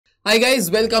Hi guys,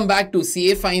 welcome back to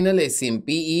CA Final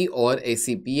SMPE or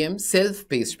SCPM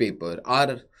self-paced paper.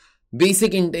 Our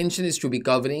basic intention is to be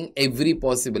covering every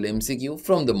possible MCQ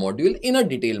from the module in a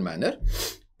detailed manner.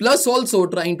 Plus also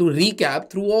trying to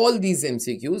recap through all these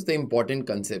MCQs, the important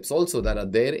concepts also that are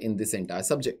there in this entire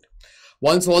subject.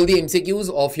 Once all the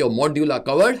MCQs of your module are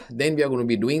covered, then we are going to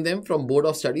be doing them from Board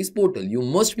of Studies portal. You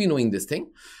must be knowing this thing,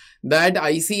 that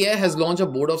ICA has launched a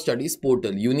Board of Studies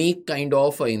portal, unique kind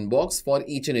of inbox for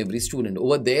each and every student.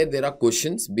 Over there are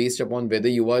questions based upon whether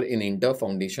you are in inter,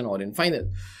 foundation or in final.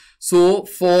 So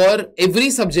for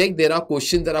every subject, there are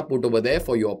questions that are put over there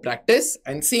for your practice,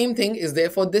 and same thing is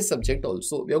there for this subject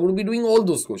also. We are going to be doing all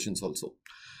those questions also.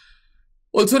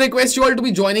 Also request you all to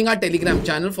be joining our Telegram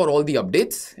channel for all the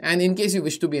updates, and in case you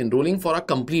wish to be enrolling for a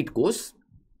complete course,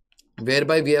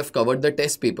 whereby we have covered the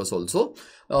test papers also,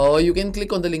 you can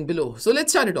click on the link below. So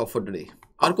let's start it off for today.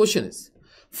 Our question is,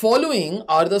 following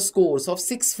are the scores of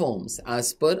 6 firms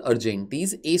as per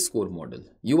Argenti's A score model.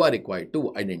 You are required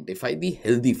to identify the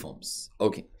healthy firms.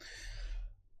 Okay.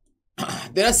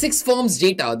 There are 6 firms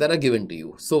data that are given to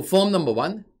you. So firm number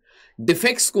 1,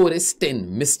 defect score is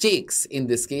 10. Mistakes in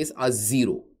this case are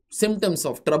 0. Symptoms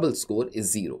of trouble score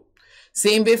is 0.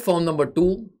 Same way firm number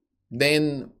 2,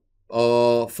 then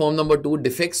firm number 2,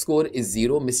 defect score is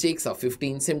 0, mistakes are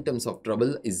 15, symptoms of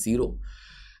trouble is 0.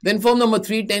 Then firm number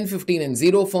 3, 10, 15 and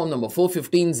 0, firm number 4,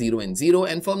 15, 0 and 0,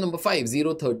 and firm number 5,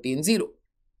 0, 30 and 0.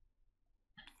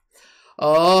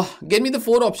 Get me the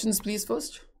 4 options please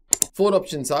first. 4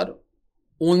 options are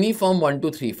only firm 1,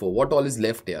 2, 3, 4. What all is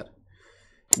left here?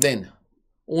 Then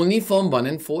only firm 1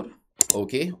 and 4.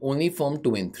 Okay. Only firm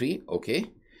 2 and 3. Okay.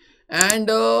 And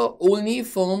only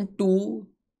firm 2,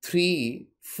 3,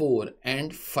 4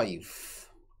 and 5.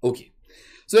 Okay.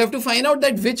 So you have to find out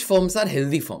that which firms are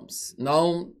healthy firms.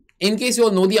 Now, in case you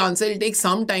all know the answer, it will take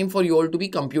some time for you all to be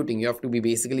computing. You have to be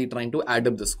basically trying to add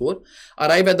up the score,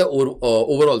 arrive at the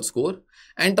overall score,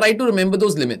 and try to remember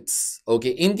those limits.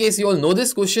 Okay. In case you all know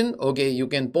this question, okay, you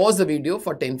can pause the video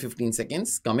for 10-15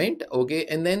 seconds, comment, okay,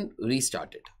 and then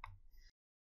restart it.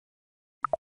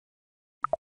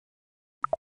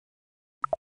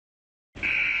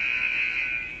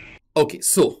 Okay,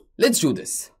 so let's do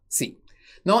this. See,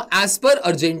 now as per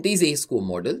Argenti's A score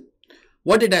model,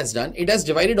 what it has done, it has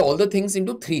divided all the things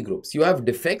into 3 groups. You have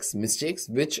defects, mistakes,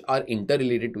 which are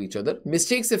interrelated to each other.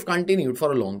 Mistakes, if continued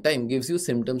for a long time, gives you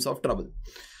symptoms of trouble.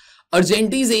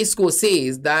 Argenti's A score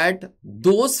says that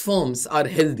those firms are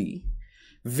healthy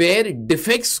where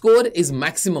defect score is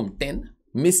maximum 10,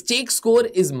 mistake score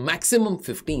is maximum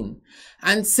 15,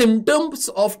 and symptoms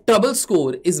of trouble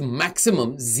score is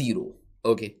maximum 0.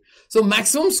 Okay. So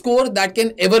maximum score that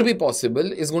can ever be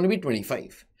possible is going to be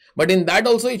 25. But in that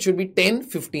also it should be 10,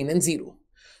 15 and 0.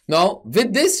 Now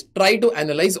with this, try to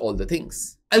analyze all the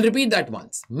things. I'll repeat that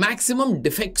once. Maximum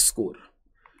defect score.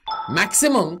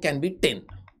 Maximum can be 10.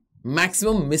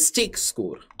 Maximum mistake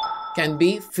score can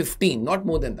be 15, not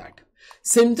more than that.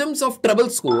 Symptoms of trouble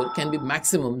score can be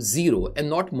maximum 0 and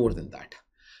not more than that.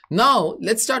 Now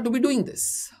let's start to be doing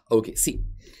this. Okay, see.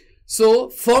 So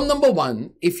firm number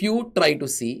 1, if you try to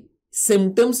see,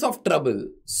 symptoms of trouble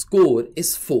score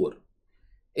is 4.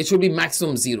 It should be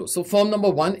maximum 0. So firm number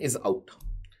 1 is out.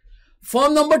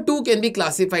 Firm number 2 can be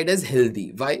classified as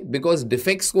healthy. Why? Because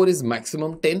defect score is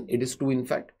maximum 10. It is 2 in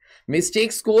fact.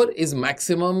 Mistake score is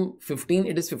maximum 15.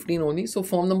 It is 15 only. So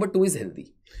firm number 2 is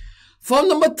healthy. Firm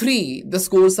number 3, the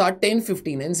scores are 10,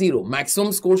 15 and 0.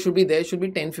 Maximum score should be there, should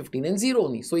be 10, 15 and 0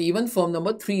 only. So even firm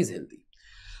number 3 is healthy.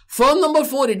 Firm number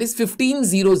 4, it is 15,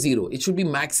 0, 0. It should be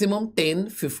maximum 10,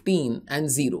 15 and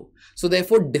 0. So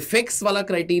therefore defects wala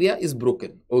criteria is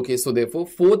broken. Okay, so therefore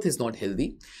 4th is not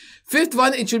healthy. 5th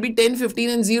one, it should be 10, 15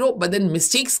 and 0. But then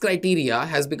mistakes criteria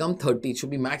has become 30. It should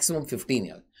be maximum 15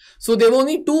 here. So there were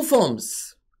only 2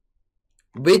 firms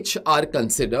which are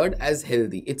considered as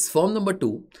healthy. It's firm number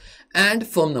 2 and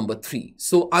firm number 3.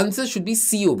 So answer should be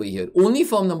C over here. Only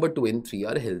firm number 2 and 3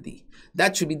 are healthy.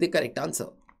 That should be the correct answer.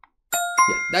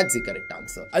 Yeah, that's the correct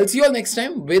answer. I'll see you all next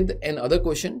time with another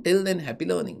question. Till then, happy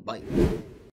learning. Bye.